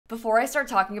Before I start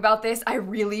talking about this, I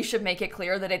really should make it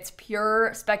clear that it's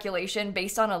pure speculation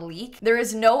based on a leak. There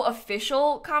is no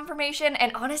official confirmation,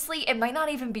 and honestly, it might not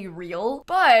even be real,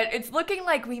 but it's looking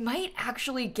like we might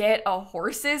actually get a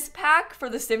horses pack for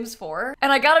The Sims 4.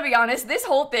 And I gotta be honest, this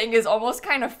whole thing is almost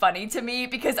kind of funny to me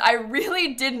because I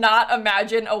really did not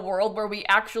imagine a world where we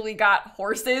actually got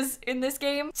horses in this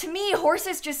game. To me,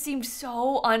 horses just seemed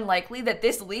so unlikely that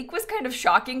this leak was kind of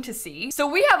shocking to see. So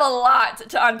we have a lot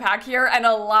to unpack here and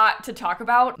a lot to talk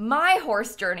about. My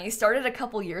horse journey started a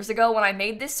couple years ago when I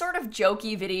made this sort of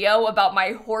jokey video about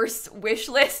my horse wish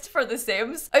list for The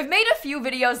Sims. I've made a few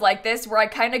videos like this where I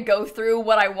kind of go through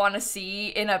what I want to see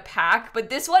in a pack,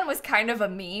 but this one was kind of a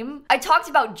meme. I talked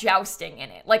about jousting in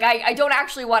it. Like, I don't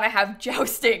actually want to have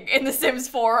jousting in The Sims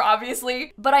 4,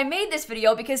 obviously, but I made this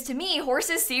video because to me,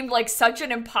 horses seemed like such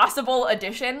an impossible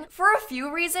addition for a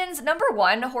few reasons. Number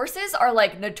one, horses are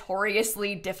like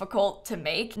notoriously difficult to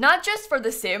make, not just for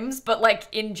The Sims, but like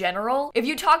in general. If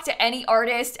you talk to any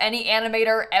artist, any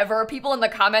animator ever, people in the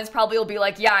comments probably will be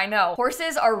like, yeah, I know.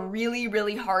 Horses are really,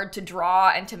 really hard to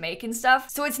draw and to make and stuff.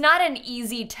 So it's not an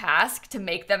easy task to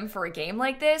make them for a game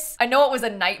like this. I know it was a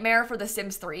nightmare for The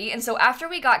Sims 3. And so after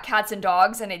we got cats and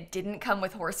dogs and it didn't come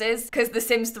with horses, because The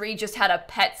Sims 3 just had a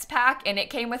pets pack and it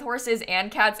came with horses and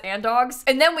cats and dogs.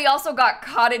 And then we also got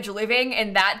cottage living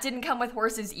and that didn't come with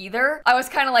horses either. I was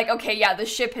kind of like, okay, yeah, the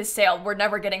ship has sailed. We're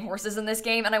never getting horses in this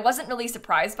game. And I wasn't really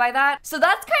surprised by that. So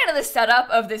that's kind of the setup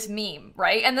of this meme,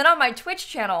 right? And then on my Twitch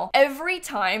channel, every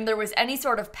time there was any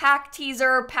sort of pack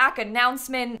teaser, pack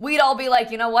announcement, we'd all be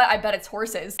like, you know what? I bet it's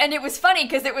horses. And it was funny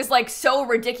because it was like so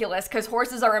ridiculous because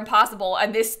horses are impossible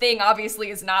and this thing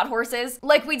obviously is not horses.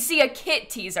 Like we'd see a kit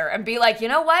teaser and be like, you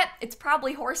know what? It's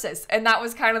probably horses. And that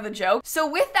was kind of the joke. So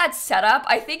with that setup,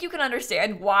 I think you can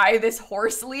understand why this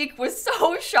horse leak was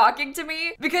so shocking to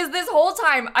me, because this whole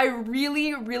time I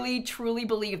really, really, truly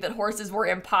believed that horses were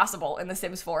impossible in The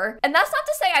Sims 4. And that's not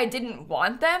to say I didn't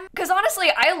want them, because honestly,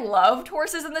 I loved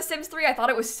horses in The Sims 3. I thought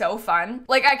it was so fun.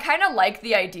 Like, I kind of liked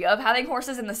the idea of having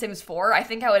horses in The Sims 4. I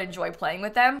think I would enjoy playing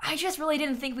with them. I just really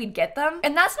didn't think we'd get them.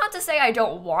 And that's not to say I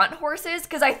don't want horses,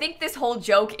 because I think this whole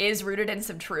joke is rooted in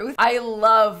some truth. I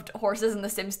loved horses in The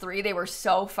Sims 3. They were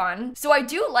so fun. So I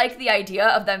do like the idea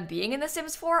of them being in The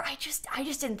Sims 4. I just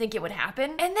didn't think it would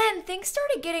happen. And then things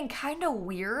started getting kind of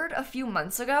weird a few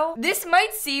months ago. This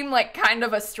might seem like kind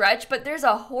of a stretch, but there's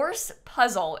a horse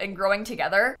puzzle in Growing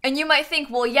Together. And you might think,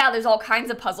 well, yeah, there's all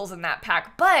kinds of puzzles in that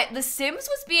pack, but The Sims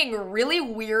was being really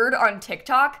weird on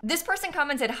TikTok. This person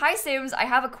commented, "Hi Sims, I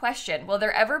have a question. Will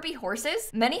there ever be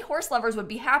horses? Many horse lovers would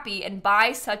be happy and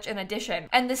buy such an addition."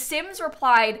 And The Sims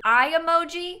replied, eye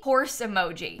emoji, horse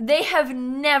emoji. They have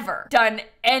never done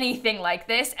anything like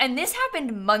this, and this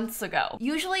happened months ago.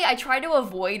 Usually I try to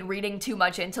avoid reading too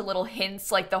much into little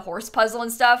hints like the horse puzzle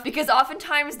and stuff, because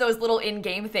oftentimes those little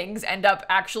in-game things end up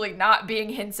actually not being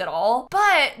hints at all.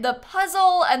 But the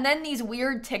puzzle and then these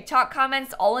weird TikTok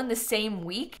comments all in the same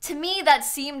week, to me that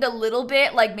seemed a little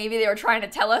bit like maybe they were trying to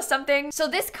tell us something. So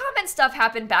this comment stuff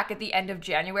happened back at the end of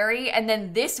January, and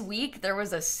then this week there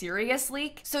was a serious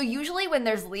leak. So usually when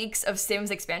there's leaks of Sims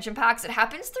expansion packs, it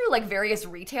happens through like various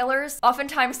retailers.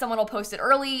 Oftentimes someone will post it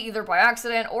early, either by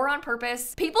accident or on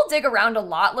purpose. People dig around a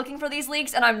lot looking for these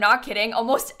leaks, and I'm not kidding,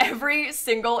 almost every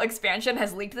single expansion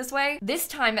has leaked this way. This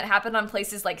time it happened on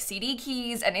places like CD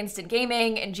Keys and Instant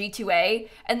Gaming and G2A,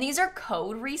 and these are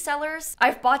code resellers.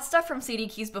 I've bought stuff from CD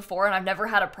Keys before and I've never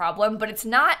had a problem, but it's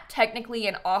not technically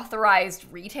an authorized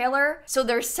retailer, so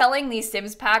they're selling these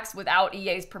Sims packs without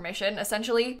EA's permission,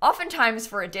 essentially. Oftentimes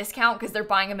for a discount because they're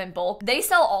buying them in bulk. They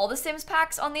sell all the Sims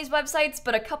packs on these websites,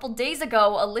 but a couple days ago,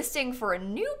 a listing for a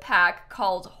new pack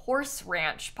called Horse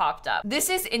Ranch popped up. This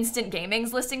is Instant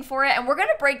Gaming's listing for it, and we're gonna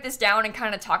break this down and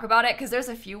kind of talk about it because there's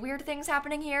a few weird things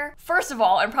happening here. First of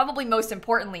all, and probably most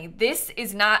importantly, this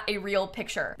is not a real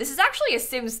picture. This is actually a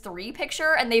Sims 3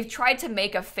 picture, and they've tried to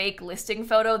make a fake listing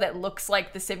photo that looks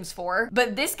like the Sims 4,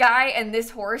 but this guy and this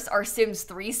horse are Sims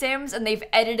 3 Sims, and they've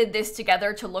edited this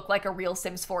together to look like a real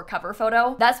Sims 4 cover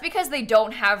photo. That's because they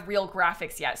don't have real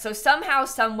graphics yet, so somehow,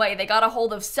 some way, they got a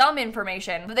hold of some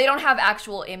information, but they don't have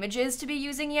actual images to be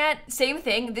using yet. Same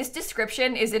thing, this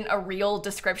description isn't a real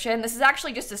description. This is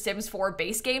actually just a Sims 4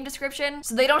 base game description,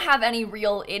 so they don't have any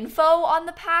real info on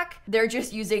the pack. They're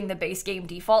just using the base game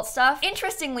default stuff.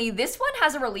 Interestingly, this one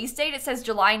has a release date. It says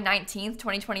July 19th,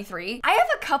 2023. I have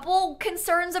a couple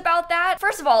concerns about that.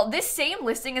 First of all, this same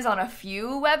listing is on a few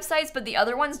websites, but the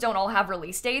other ones don't all have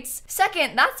release dates.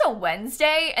 Second, that's a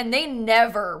Wednesday, and they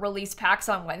never release packs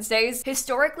on Wednesdays.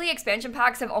 Historically, expansion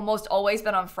packs have almost always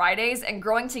been on Fridays, and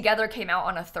Growing Together came out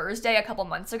on a Thursday a couple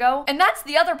months ago. And that's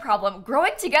the other problem.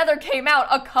 Growing Together came out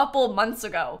a couple months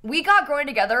ago. We got Growing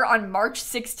Together on March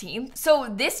 16th,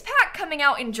 so this pack coming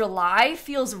out in July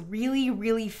feels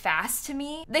really fast to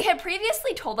me. They had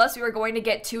previously told us we were going to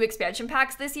get 2 expansion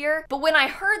packs this year, but when I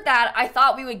heard that, I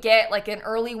thought we would get like an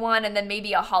early one and then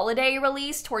maybe a holiday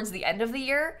release towards the end of the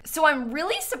year. So I'm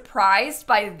really surprised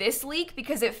by this leak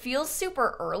because it feels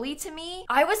super early to me.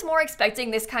 I was more expecting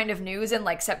this kind of news in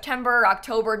like September,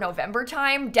 October, November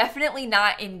time, definitely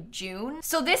not in June.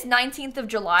 So this 19th of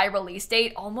July release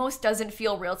date almost doesn't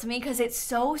feel real to me because it's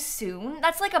so soon.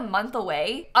 That's like a month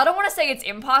away. I don't want to say it's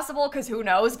impossible because who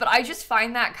knows, but I just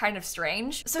find that kind of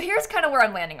strange. So here's kind of where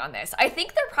I'm landing on this. I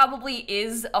think there probably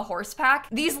is a horse pack.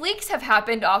 These leaks have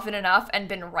happened often enough and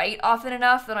been right often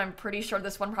enough that I'm pretty sure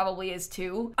this one probably is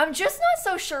too. I'm just not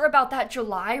so sure about that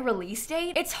July release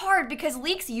date. It's hard because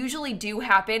leaks usually do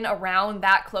happen around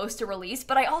that close to release,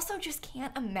 but I also just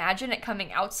can't imagine it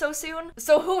coming out so soon.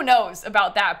 So who knows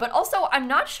about that? But also, I'm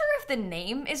not sure if the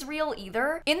name is real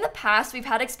either. In the past, we've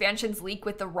had expansions leak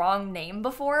with the wrong name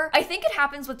before. I think it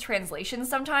happens with translations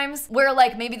sometimes, where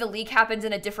like maybe the leak happens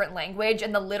in a different language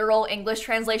and the literal English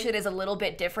translation is a little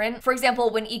bit different. For example,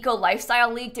 when Eco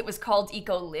Lifestyle leaked, it was called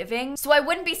Eco Living. So I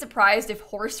wouldn't be surprised if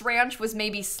Horse Ranch was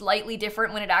maybe slightly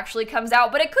different when it actually comes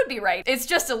out, but it could be right. It's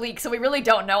just a leak, so we really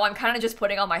don't know. I'm kind of just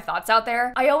putting all my thoughts out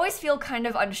there. I always feel kind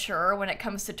of unsure when it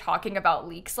comes to talking about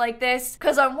leaks like this,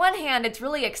 because on one hand, it's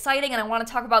really exciting and I want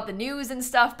to talk about the news and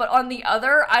stuff, but on the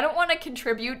other, I don't want to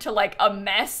contribute to like a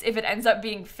mess if it ends up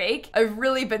being fake. I've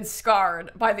really been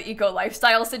scarred by the Eco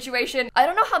Lifestyle situation. I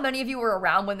don't know how many of you were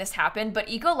around when this happened, but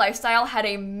Eco Lifestyle had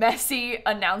a messy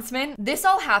announcement. This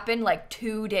all happened like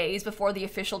 2 days before the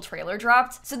official trailer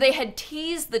dropped. So they had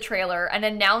teased the trailer and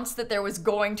announced that there was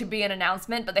going to be an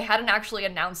announcement, but they hadn't actually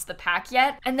announced the pack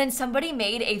yet. And then somebody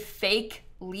made a fake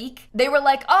leak. They were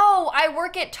like, oh, I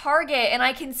work at Target and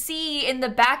I can see in the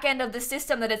back end of the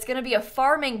system that it's gonna be a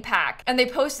farming pack. And they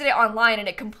posted it online and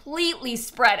it completely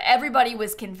spread. Everybody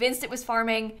was convinced it was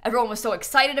farming. Everyone was so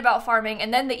excited about farming.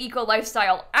 And then the Eco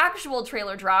Lifestyle actual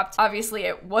trailer dropped. Obviously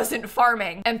it wasn't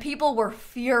farming and people were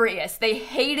furious. They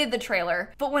hated the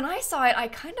trailer. But when I saw it, I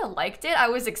kind of liked it. I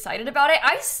was excited about it.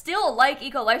 I still like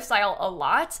Eco Lifestyle a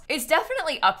lot. It's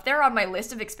definitely up there on my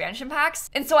list of expansion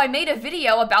packs. And so I made a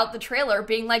video about the trailer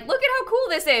being like, look at how cool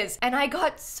this is. And I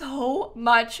got so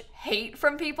much hate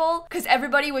from people because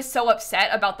everybody was so upset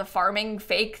about the farming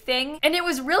fake thing. And it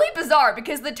was really bizarre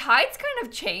because the tides kind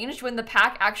of changed when the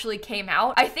pack actually came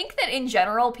out. I think that in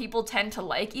general, people tend to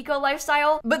like Eco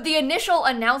Lifestyle, but the initial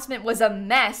announcement was a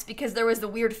mess because there was the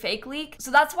weird fake leak.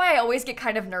 So that's why I always get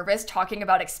kind of nervous talking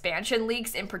about expansion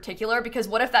leaks in particular, because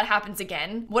what if that happens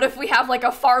again? What if we have like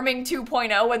a farming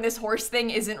 2.0 and this horse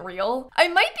thing isn't real? I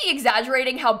might be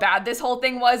exaggerating how bad this whole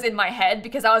thing was in my head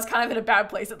because I was kind of in a bad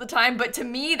place at the time, but to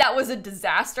me, that was a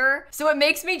disaster. So it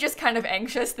makes me just kind of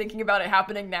anxious thinking about it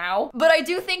happening now. But I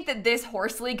do think that this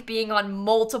horse leak being on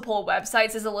multiple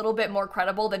websites is a little bit more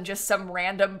credible than just some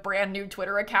random brand new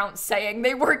Twitter account saying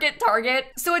they work at Target.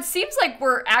 So it seems like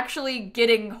we're actually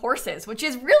getting horses, which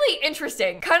is really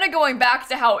interesting. Kind of going back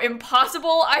to how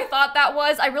impossible I thought that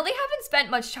was. I really haven't spent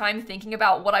much time thinking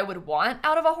about what I would want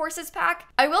out of a horses pack.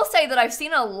 I will say that I've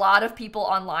seen a lot of people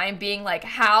online being like,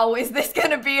 how is this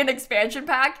gonna be an expansion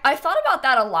pack? I thought about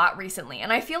that a lot recently,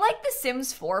 and I feel like the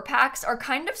Sims 4 packs are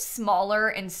kind of smaller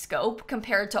in scope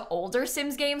compared to older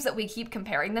Sims games that we keep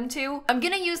comparing them to. I'm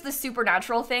gonna use the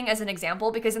supernatural thing as an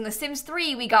example because in the Sims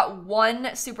 3, we got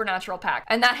one supernatural pack,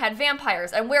 and that had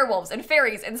vampires and werewolves and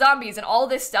fairies and zombies and all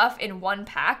this stuff in one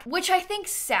pack, which I think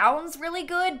sounds really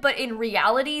good, but in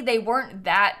reality, they weren't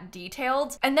that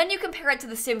detailed. And then you compare it to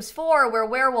the Sims 4, where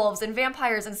werewolves and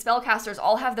vampires and spellcasters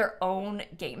all have their own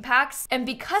game packs. And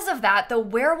because of that, the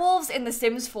werewolves in the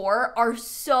Sims 4 are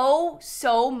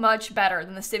so much better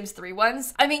than the Sims 3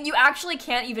 ones. I mean, you actually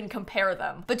can't even compare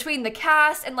them. Between the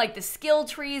cast and like the skill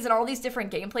trees and all these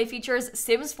different gameplay features,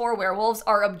 Sims 4 werewolves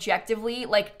are objectively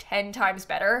like 10 times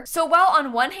better. So while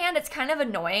on one hand, it's kind of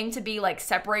annoying to be like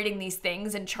separating these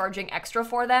things and charging extra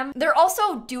for them, they're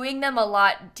also doing them a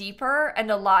lot deeper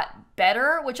and a lot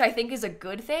better, which I think is a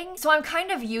good thing. So I'm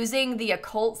kind of using the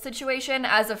occult situation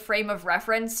as a frame of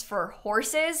reference for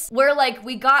horses, where like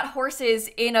we got horses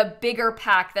in a bigger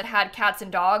pack that had cats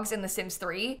and dogs in The Sims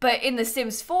 3, but in The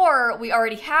Sims 4, we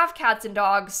already have cats and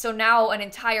dogs, so now an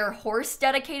entire horse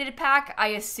dedicated pack, I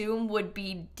assume, would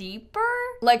be deeper?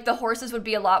 Like the horses would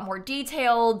be a lot more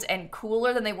detailed and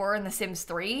cooler than they were in The Sims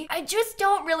 3. I just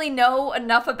don't really know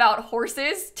enough about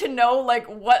horses to know like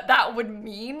what that would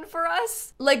mean for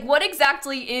us. Like what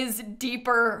exactly is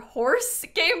deeper horse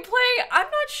gameplay? I'm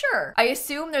not sure. I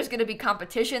assume there's gonna be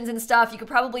competitions and stuff. You could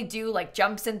probably do like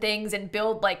jumps and things and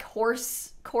build like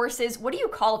horse courses. What do you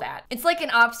call that? It's like an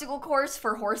obstacle course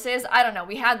for horses. I don't know.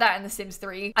 We had that in The Sims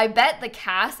 3. I bet the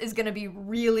cast is gonna be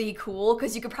really cool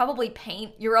because you could probably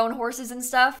paint your own horses and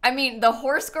stuff. I mean, the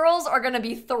horse girls are gonna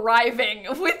be thriving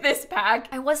with this pack.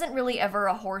 I wasn't really ever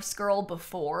a horse girl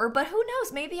before, but who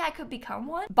knows? Maybe I could become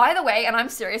one. By the way, and I'm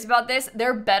serious about this,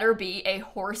 there better be a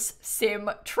horse sim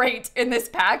trait in this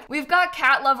pack. We've got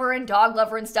cat lover and dog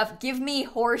lover and stuff. Give me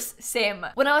horse sim.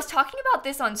 When I was talking about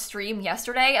this on stream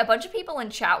yesterday, a bunch of people in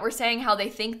chat were saying how they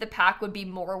think the pack would be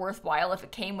more worthwhile if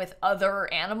it came with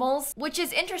other animals, which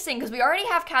is interesting because we already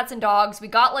have cats and dogs. We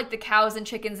got like the cows and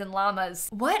chickens and llamas.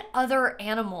 What other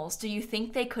animals do you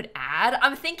think they could add?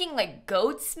 I'm thinking like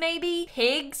goats, maybe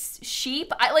pigs,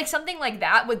 sheep, like something like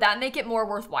that. Would that make it more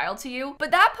worthwhile to you?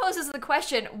 But that poses the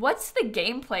question, what's the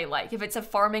gameplay like if it's a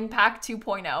farming pack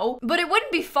 2.0? But it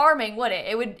wouldn't be farming, would it?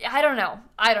 It would, I don't know.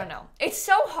 It's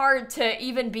so hard to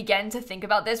even begin to think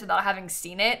about this without having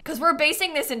seen it because we're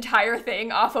basing this entire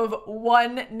thing off of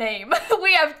one name.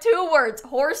 We have 2 words,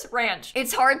 horse ranch.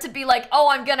 It's hard to be like, oh,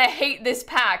 I'm gonna hate this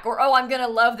pack or oh, I'm gonna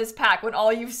love this pack when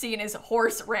all you've seen is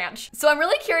horse ranch. So I'm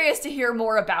really curious to hear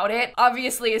more about it.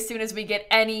 Obviously, as soon as we get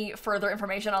any further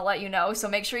information, I'll let you know. So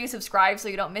make sure you subscribe so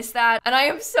you don't miss that. And I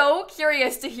am so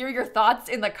curious to hear your thoughts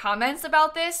in the comments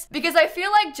about this because I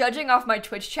feel like judging off my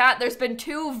Twitch chat, there's been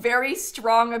 2 very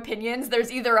strong opinions.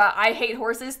 There's either a I hate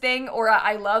horses thing or a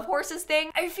I love horses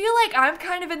thing. I feel like I'm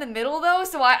kind of in the middle though,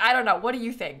 so I don't know. What do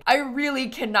you think? I really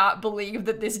cannot believe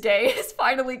that this day has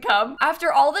finally come.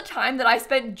 After all the time that I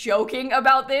spent joking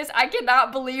about this, I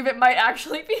cannot believe it might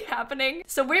actually be happening.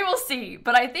 So we will see.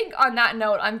 But I think on that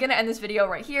note, I'm gonna end this video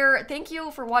right here. Thank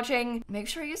you for watching. Make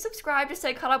sure you subscribe to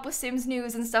stay caught up with Sims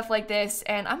news and stuff like this.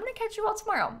 And I'm gonna catch you all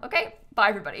tomorrow. Okay? Bye,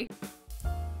 everybody.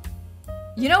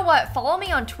 You know what? Follow me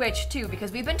on Twitch too,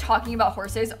 because we've been talking about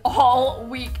horses all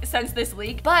week since this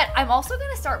leak. But I'm also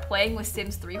gonna start playing with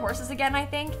Sims 3 horses again, I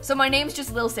think. So my name's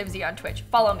just lilsimsie on Twitch.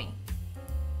 Follow me.